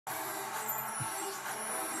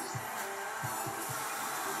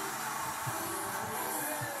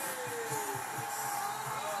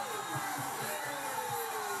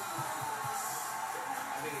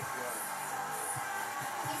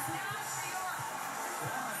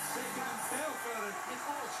tail feather.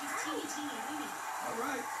 Nicole, she's teeny, teeny, weeny. All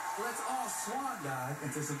right, let's all swan dive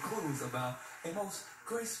into some clues about a most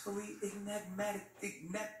gracefully enigmatic,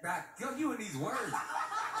 yo, you and these words.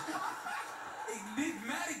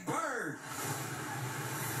 Enigmatic bird.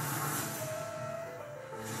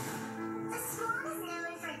 The swan is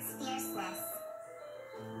known for its fierceness.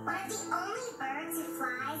 One of the only birds who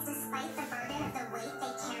flies despite the burden of the weight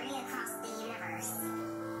they carry across the universe.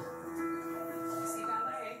 See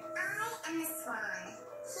ballet. I am the swan,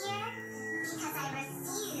 here because I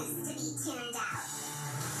refuse to be tuned out.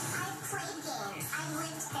 I've played games, I've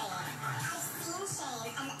lived fame, I've seen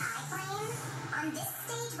shame, and I claim, on this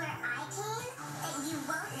stage where I came, that you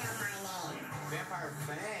won't know my name. Vampire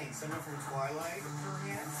Fang, someone from Twilight,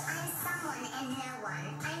 perhaps? I'm someone and no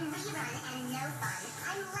one. I'm rerun and no fun.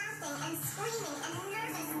 I'm laughing and screaming and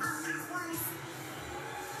nervous all at once.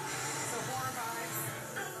 So horror vibes.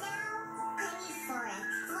 And now, I'm euphoric,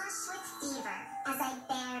 flush with fever, as I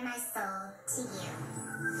bare my soul to you.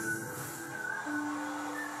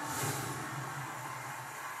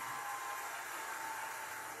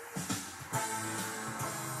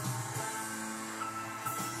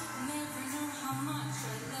 Never know how much I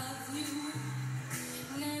love you.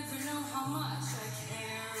 Never know how much I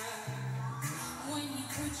care. When you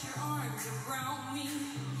put your arms around me,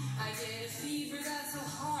 I get a fever that's so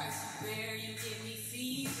hard to bear. You give me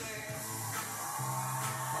fever.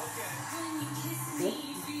 Okay. When you kiss me,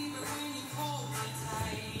 fever. When you hold me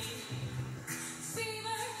tight,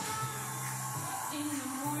 fever. In the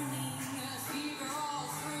morning, fever all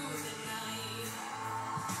through the night.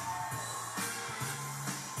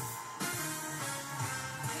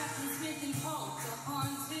 Captain Smith and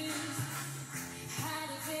Pocahontas had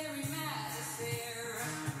a very mad affair.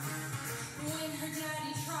 When her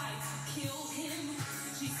daddy tried to kill him,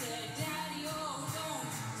 she said, "Daddy, oh,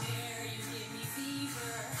 don't dare, you give me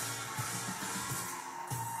fever."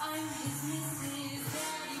 I'm his missus,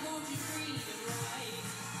 Daddy, won't you treat him right?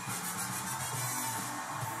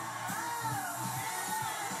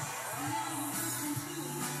 Now you listen to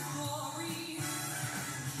my story.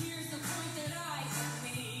 Here's the point that I have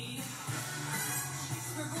made.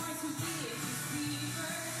 We're going to give you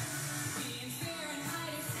fever. Be in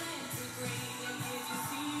Fahrenheit or centigrade and give you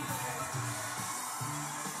fever.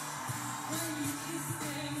 When you kiss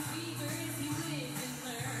them, fever if you live and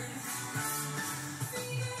learn.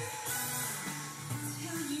 Fever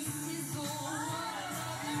till you sizzle. What a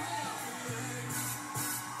lovely way to burn.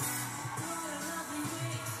 What a lovely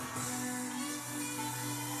way to burn.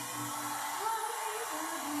 What a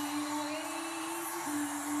lovely way to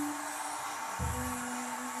burn.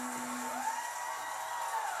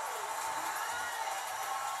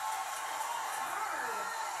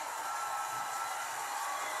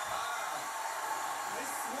 Miss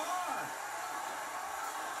Swan.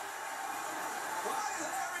 Why is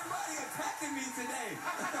everybody attacking me today?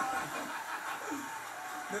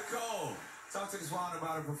 Nicole, talk to the Swan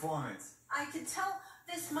about her performance. I could tell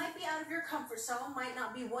this might be out of your comfort zone, might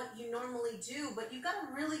not be what you normally do, but you've got a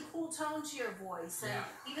really cool tone to your voice. And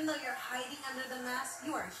even though you're hiding under the mask,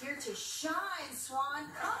 you are here to shine, Swan.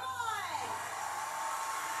 Come on!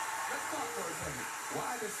 Let's talk for a second.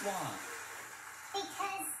 Why the Swan?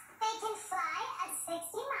 Because they can fly at 60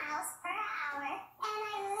 miles per hour, and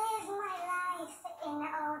I live my life in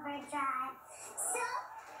overdrive. So,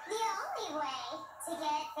 the only way to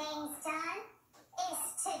get things done is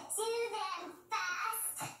to do them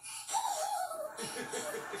fast.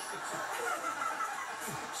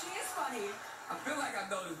 She is funny. I feel like I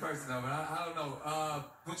know this person though, but I don't know.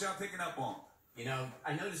 What y'all picking up on? You know,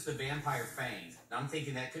 I noticed the vampire fangs. Now I'm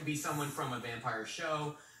thinking that could be someone from a vampire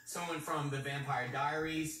show, someone from the Vampire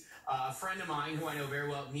Diaries, a friend of mine who I know very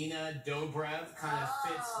well, Nina Dobrev, kind of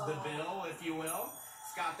fits the bill, if you will.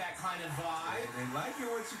 It's got that kind of vibe. They like it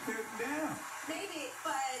what you put down. Maybe,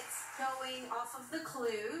 but going off of the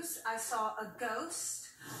clues, I saw a ghost.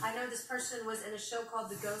 I know this person was in a show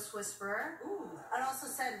called The Ghost Whisperer. Ooh. It also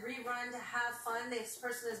said rerun to have fun. This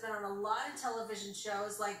person has been on a lot of television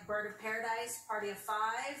shows like Bird of Paradise, Party of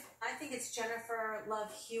Five. I think it's Jennifer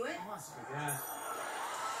Love Hewitt. Awesome, yeah.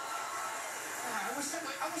 I wish that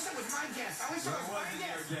was my guess. I wish that was my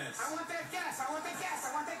guess. Your guess? I want that guess. I want that guess.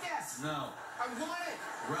 I want that guess. No. I want it.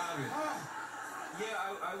 Robin. Oh. Yeah,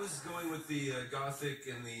 I was going with the gothic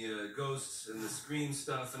and the ghosts and the scream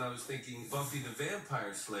stuff, and I was thinking Buffy the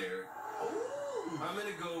Vampire Slayer. Ooh. I'm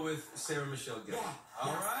gonna go with Sarah Michelle Gellar. Yeah.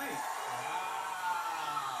 All right. Wow.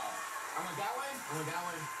 I want that one. I want that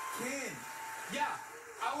one. Ken, Yeah.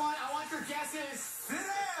 I want your guesses. sit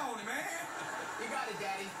down, man. You got it,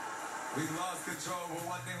 Daddy. We lost control, but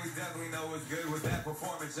one thing we definitely know was good with that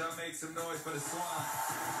performance. Y'all make some noise for the Swan.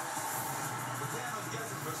 The panel's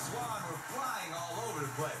guessing for Swan. We're flying all over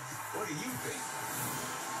the place. What do you think?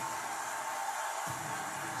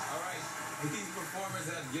 All right, these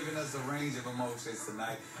performers have given us a range of emotions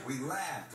tonight. We laughed.